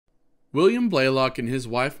William Blalock and his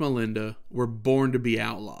wife Malinda were born to be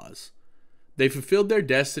outlaws. They fulfilled their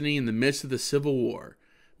destiny in the midst of the Civil War,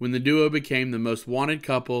 when the duo became the most wanted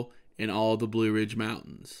couple in all the Blue Ridge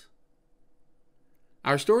Mountains.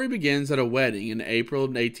 Our story begins at a wedding in April of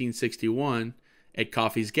 1861 at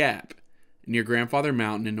Coffey's Gap, near Grandfather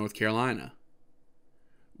Mountain in North Carolina.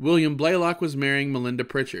 William Blalock was marrying Malinda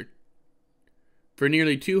Pritchard. For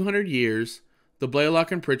nearly 200 years, the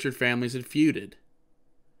Blalock and Pritchard families had feuded.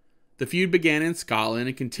 The feud began in Scotland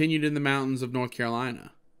and continued in the mountains of North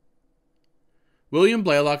Carolina. William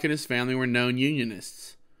Blalock and his family were known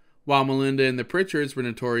Unionists, while Malinda and the Pritchards were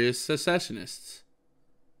notorious secessionists.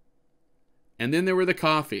 And then there were the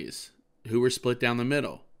Coffeys, who were split down the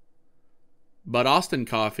middle. But Austin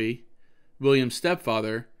Coffey, William's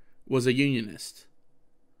stepfather, was a Unionist.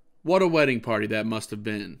 What a wedding party that must have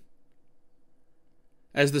been.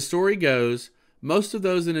 As the story goes, most of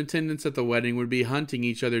those in attendance at the wedding would be hunting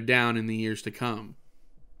each other down in the years to come.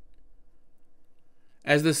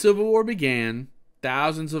 As the Civil War began,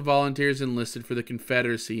 thousands of volunteers enlisted for the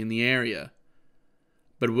Confederacy in the area,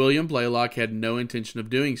 but William Blalock had no intention of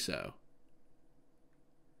doing so.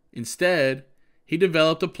 Instead, he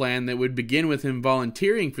developed a plan that would begin with him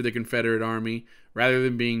volunteering for the Confederate Army rather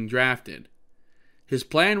than being drafted. His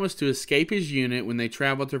plan was to escape his unit when they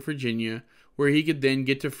traveled to Virginia, where he could then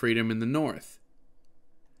get to freedom in the North.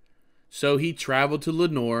 So he traveled to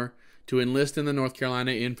Lenoir to enlist in the North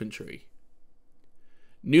Carolina Infantry.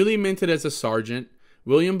 Newly minted as a sergeant,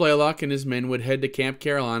 William Blalock and his men would head to Camp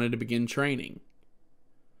Carolina to begin training.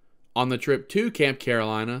 On the trip to Camp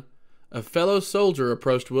Carolina, a fellow soldier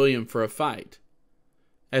approached William for a fight.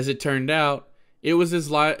 As it turned out, it was his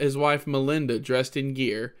wife Malinda dressed in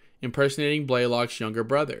gear, impersonating Blalock's younger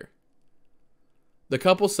brother. The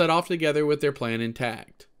couple set off together with their plan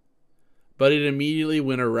intact, but it immediately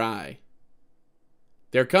went awry.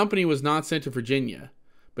 Their company was not sent to Virginia,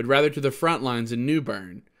 but rather to the front lines in New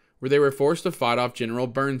Bern, where they were forced to fight off General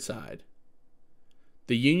Burnside.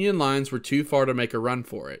 The Union lines were too far to make a run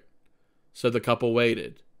for it, so the couple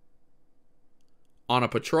waited. On a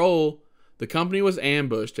patrol, the company was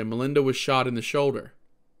ambushed and Malinda was shot in the shoulder.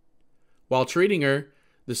 While treating her,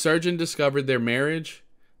 the surgeon discovered their marriage,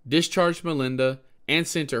 discharged Malinda, and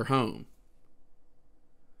sent her home.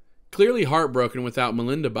 Clearly heartbroken without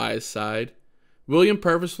Malinda by his side, William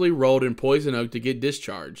purposefully rolled in poison oak to get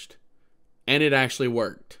discharged. And it actually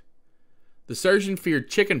worked. The surgeon feared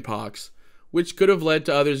chickenpox, which could have led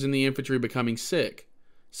to others in the infantry becoming sick,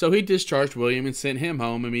 so he discharged William and sent him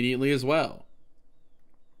home immediately as well.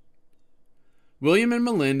 William and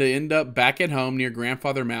Malinda end up back at home near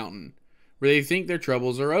Grandfather Mountain, where they think their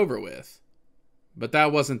troubles are over with. But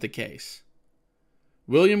that wasn't the case.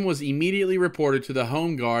 William was immediately reported to the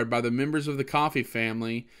Home Guard by the members of the Coffey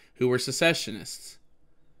family who were secessionists.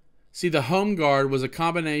 See, the Home Guard was a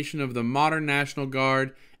combination of the modern National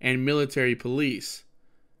Guard and military police.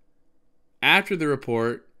 After the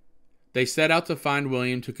report, they set out to find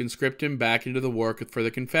William to conscript him back into the work for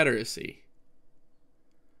the Confederacy.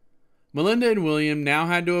 Malinda and William now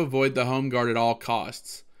had to avoid the Home Guard at all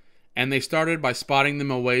costs, and they started by spotting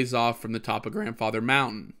them a ways off from the top of Grandfather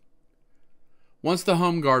Mountain. Once the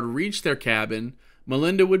Home Guard reached their cabin,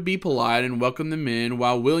 Malinda would be polite and welcome them in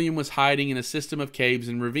while William was hiding in a system of caves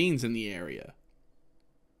and ravines in the area.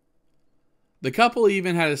 The couple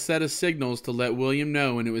even had a set of signals to let William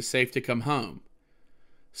know when it was safe to come home.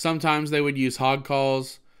 Sometimes they would use hog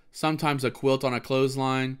calls, sometimes a quilt on a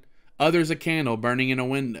clothesline, others a candle burning in a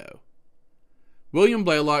window. William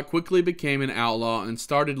Blalock quickly became an outlaw and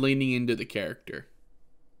started leaning into the character.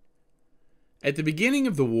 At the beginning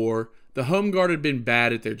of the war, the Home Guard had been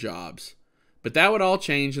bad at their jobs, but that would all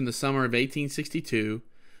change in the summer of 1862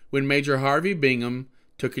 when Major Harvey Bingham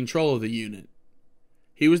took control of the unit.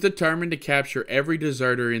 He was determined to capture every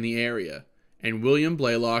deserter in the area, and William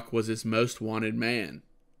Blalock was his most wanted man.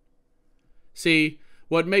 See,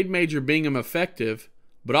 what made Major Bingham effective,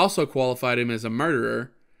 but also qualified him as a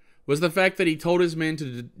murderer, was the fact that he told his men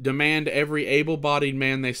to demand every able-bodied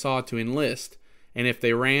man they saw to enlist, and if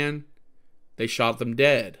they ran, they shot them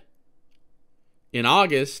dead. In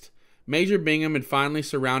August, Major Bingham had finally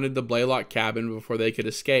surrounded the Blalock cabin before they could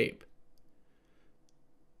escape.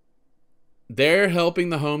 There, helping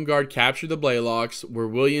the Home Guard capture the Blalocks, were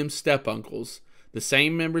William's step-uncles, the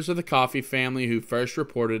same members of the Coffey family who first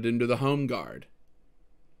reported into the Home Guard.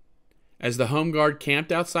 As the Home Guard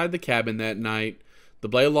camped outside the cabin that night, the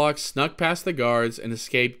Blalocks snuck past the guards and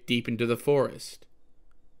escaped deep into the forest.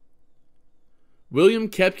 William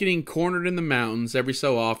kept getting cornered in the mountains every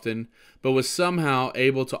so often, but was somehow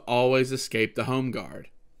able to always escape the Home Guard.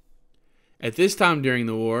 At this time during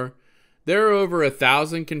the war, There are over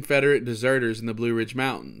 1,000 Confederate deserters in the Blue Ridge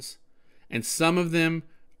Mountains, and some of them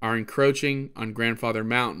are encroaching on Grandfather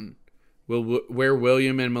Mountain, where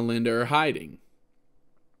William and Malinda are hiding.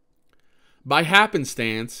 By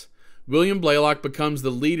happenstance, William Blalock becomes the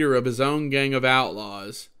leader of his own gang of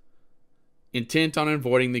outlaws, intent on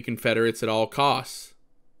avoiding the Confederates at all costs.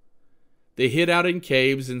 They hid out in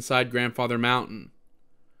caves inside Grandfather Mountain.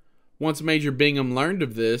 Once Major Bingham learned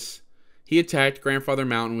of this, he attacked Grandfather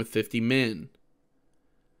Mountain with 50 men.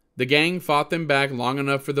 The gang fought them back long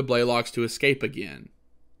enough for the Blalocks to escape again.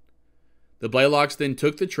 The Blalocks then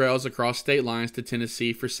took the trails across state lines to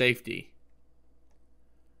Tennessee for safety.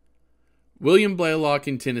 William Blalock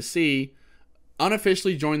in Tennessee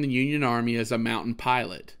unofficially joined the Union Army as a mountain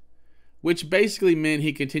pilot, which basically meant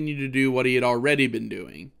he continued to do what he had already been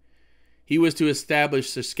doing. He was to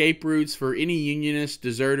establish escape routes for any Unionists,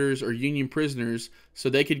 deserters, or Union prisoners so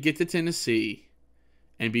they could get to Tennessee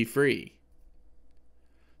and be free.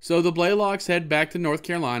 So the Blalocks head back to North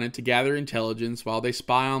Carolina to gather intelligence while they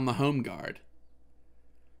spy on the Home Guard.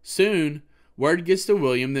 Soon, word gets to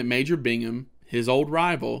William that Major Bingham, his old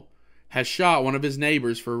rival, has shot one of his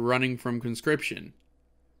neighbors for running from conscription.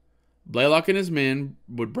 Blalock and his men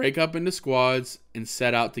would break up into squads and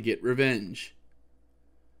set out to get revenge.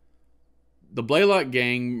 The Blalock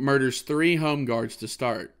gang murders 3 Home Guards to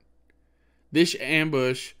start. This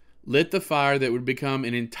ambush lit the fire that would become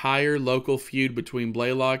an entire local feud between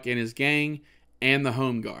Blalock and his gang and the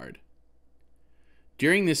Home Guard.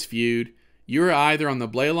 During this feud, you were either on the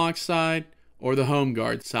Blalock side or the Home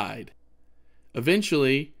Guard side.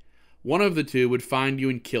 Eventually, one of the two would find you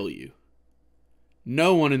and kill you.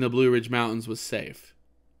 No one in the Blue Ridge Mountains was safe.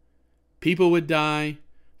 People would die,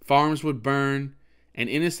 farms would burn, and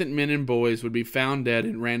innocent men and boys would be found dead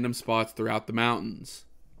in random spots throughout the mountains.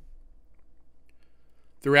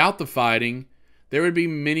 Throughout the fighting, there would be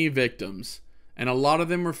many victims, and a lot of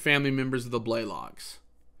them were family members of the Blalocks.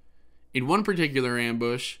 In one particular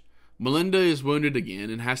ambush, Malinda is wounded again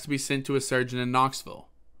and has to be sent to a surgeon in Knoxville.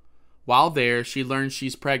 While there, she learns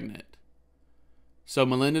she's pregnant. So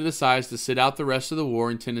Malinda decides to sit out the rest of the war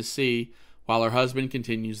in Tennessee while her husband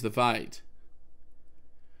continues the fight.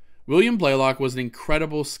 William Blalock was an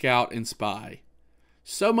incredible scout and spy.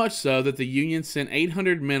 So much so that the Union sent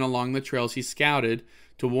 800 men along the trails he scouted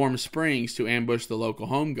to Warm Springs to ambush the local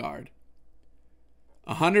Home Guard.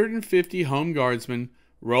 150 Home Guardsmen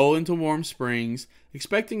roll into Warm Springs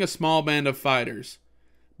expecting a small band of fighters,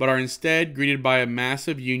 but are instead greeted by a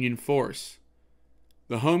massive Union force.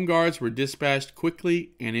 The Home Guards were dispatched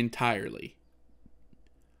quickly and entirely.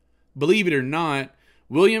 Believe it or not,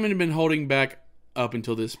 William had been holding back up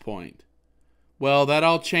until this point. Well, that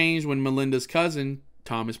all changed when Malinda's cousin,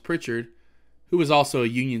 Thomas Pritchard, who was also a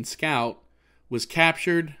Union scout, was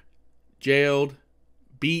captured, jailed,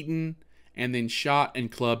 beaten, and then shot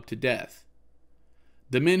and clubbed to death.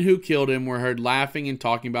 The men who killed him were heard laughing and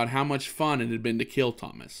talking about how much fun it had been to kill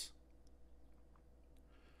Thomas.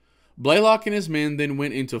 Blalock and his men then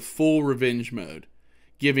went into full revenge mode,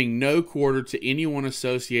 giving no quarter to anyone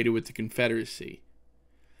associated with the Confederacy.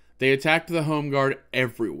 They attacked the Home Guard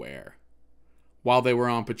everywhere. While they were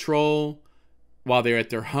on patrol, while they were at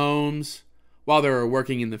their homes, while they were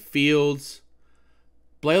working in the fields.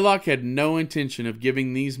 Blalock had no intention of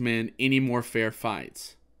giving these men any more fair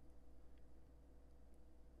fights.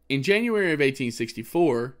 In January of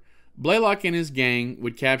 1864, Blalock and his gang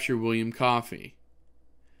would capture William Coffee.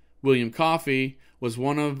 William Coffee was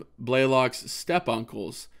one of Blalock's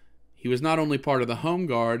step-uncles. He was not only part of the Home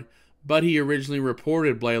Guard, but he originally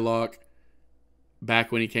reported Blalock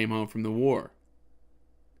back when he came home from the war.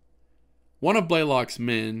 One of Blalock's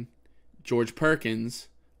men, George Perkins,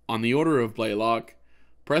 on the order of Blalock,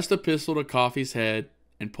 pressed a pistol to Coffee's head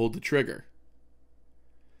and pulled the trigger.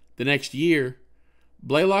 The next year,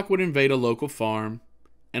 Blalock would invade a local farm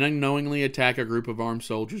and unknowingly attack a group of armed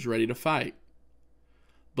soldiers ready to fight.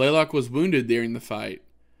 Blalock was wounded during the fight,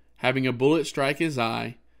 having a bullet strike his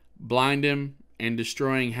eye, blind him, and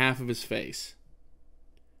destroying half of his face.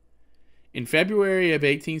 In February of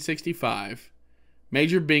 1865,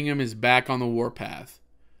 Major Bingham is back on the warpath,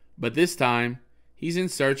 but this time he's in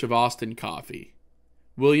search of Austin Coffee,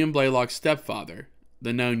 William Blalock's stepfather,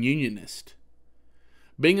 the known Unionist.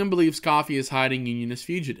 Bingham believes Coffee is hiding Unionist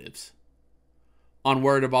fugitives. On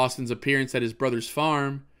word of Austin's appearance at his brother's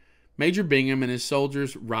farm, Major Bingham and his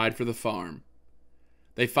soldiers ride for the farm.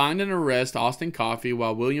 They find and arrest Austin Coffee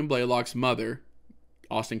while William Blalock's mother,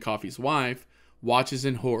 Austin Coffee's wife, watches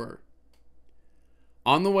in horror.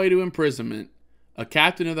 On the way to imprisonment, a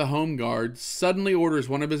captain of the Home Guard suddenly orders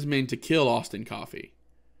one of his men to kill Austin Coffee.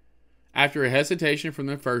 After a hesitation from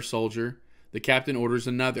the first soldier, the captain orders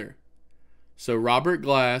another. So Robert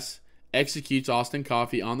Glass executes Austin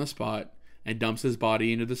Coffey on the spot and dumps his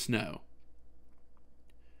body into the snow.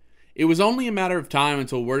 It was only a matter of time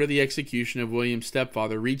until word of the execution of William's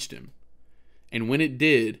stepfather reached him. And when it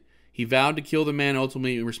did, he vowed to kill the man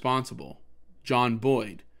ultimately responsible, John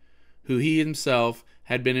Boyd, who he himself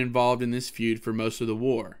had been involved in this feud for most of the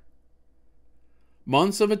war.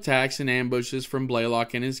 Months of attacks and ambushes from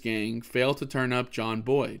Blalock and his gang failed to turn up John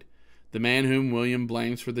Boyd, the man whom William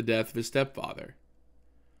blames for the death of his stepfather.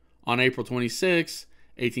 On April 26,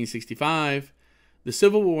 1865, the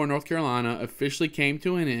Civil War in North Carolina officially came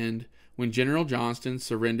to an end when General Johnston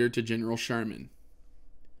surrendered to General Sherman.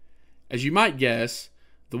 As you might guess,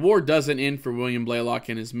 the war doesn't end for William Blalock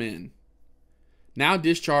and his men. Now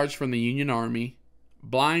discharged from the Union Army,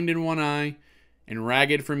 blind in one eye, and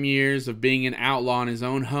ragged from years of being an outlaw in his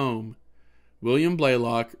own home, William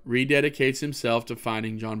Blalock rededicates himself to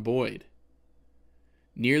finding John Boyd.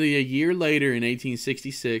 Nearly a year later in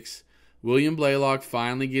 1866, William Blalock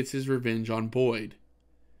finally gets his revenge on Boyd.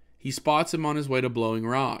 He spots him on his way to Blowing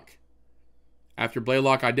Rock. After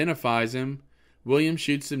Blalock identifies him, William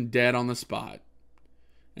shoots him dead on the spot.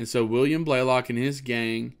 And so William Blalock and his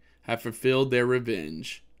gang have fulfilled their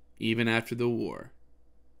revenge, even after the war.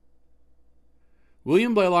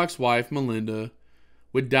 William Blalock's wife, Malinda,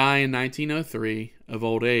 would die in 1903 of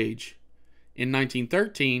old age. In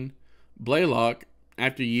 1913, Blalock,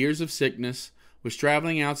 after years of sickness, was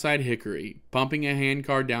traveling outside Hickory, pumping a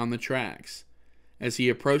handcar down the tracks. As he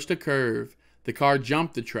approached a curve, the car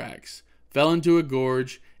jumped the tracks, fell into a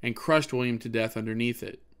gorge, and crushed William to death underneath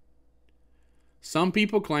it. Some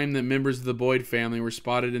people claim that members of the Boyd family were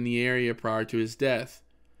spotted in the area prior to his death,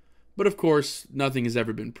 but of course, nothing has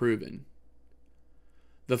ever been proven.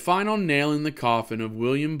 The final nail in the coffin of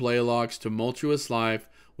William Blalock's tumultuous life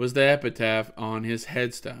was the epitaph on his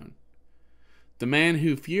headstone. The man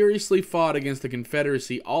who furiously fought against the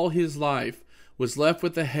Confederacy all his life was left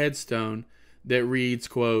with a headstone that reads,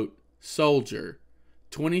 quote, "Soldier,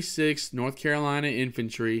 26th North Carolina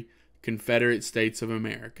Infantry, Confederate States of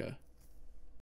America."